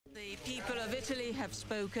people of Italy have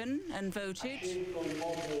spoken and voted.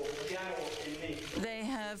 They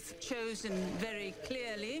have chosen very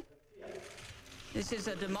clearly. This is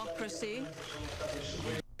a democracy.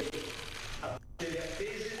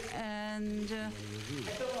 And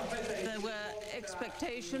there were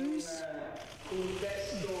expectations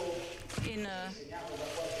in a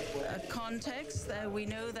context that we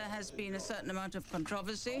know there has been a certain amount of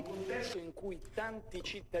controversy,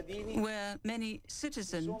 where many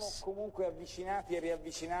citizens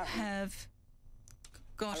have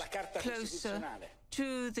got closer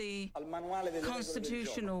to the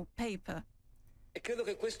constitutional paper.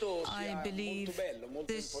 I believe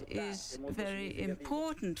this is very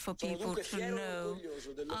important for people to know.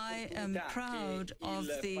 I am proud of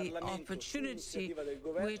the opportunity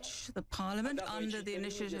which the Parliament, under the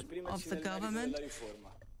initiative of the government,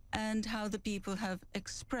 and how the people have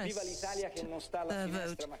expressed their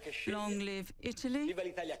vote. Long live Italy.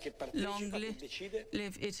 Long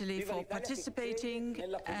live Italy for participating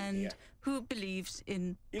and who believes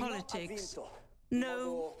in politics.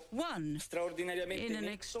 No one, in an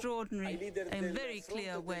extraordinary and very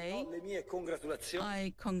clear way.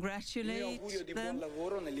 I congratulate them.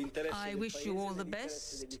 I wish you all the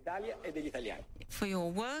best for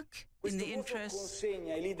your work in the interests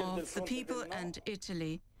of the people and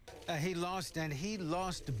Italy. He lost, and he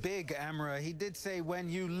lost big, Amra. He did say when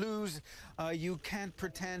you lose, you can't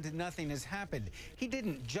pretend nothing has happened. He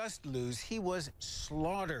didn't just lose, he was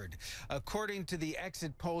slaughtered. According to the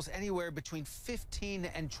exit polls, anywhere between 15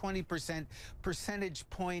 and 20% percentage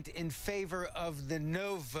point in favor of the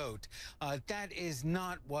no vote. That is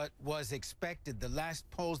not what was expected. The last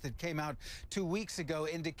polls that came out 2 weeks ago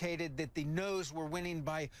indicated that the no's were winning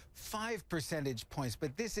by 5 percentage points.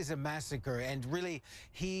 But this is a massacre, and really,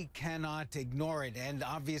 he cannot ignore it. And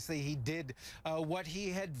obviously he did what he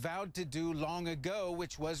had vowed to do long ago,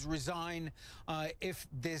 which was resign if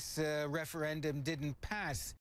this referendum didn't pass.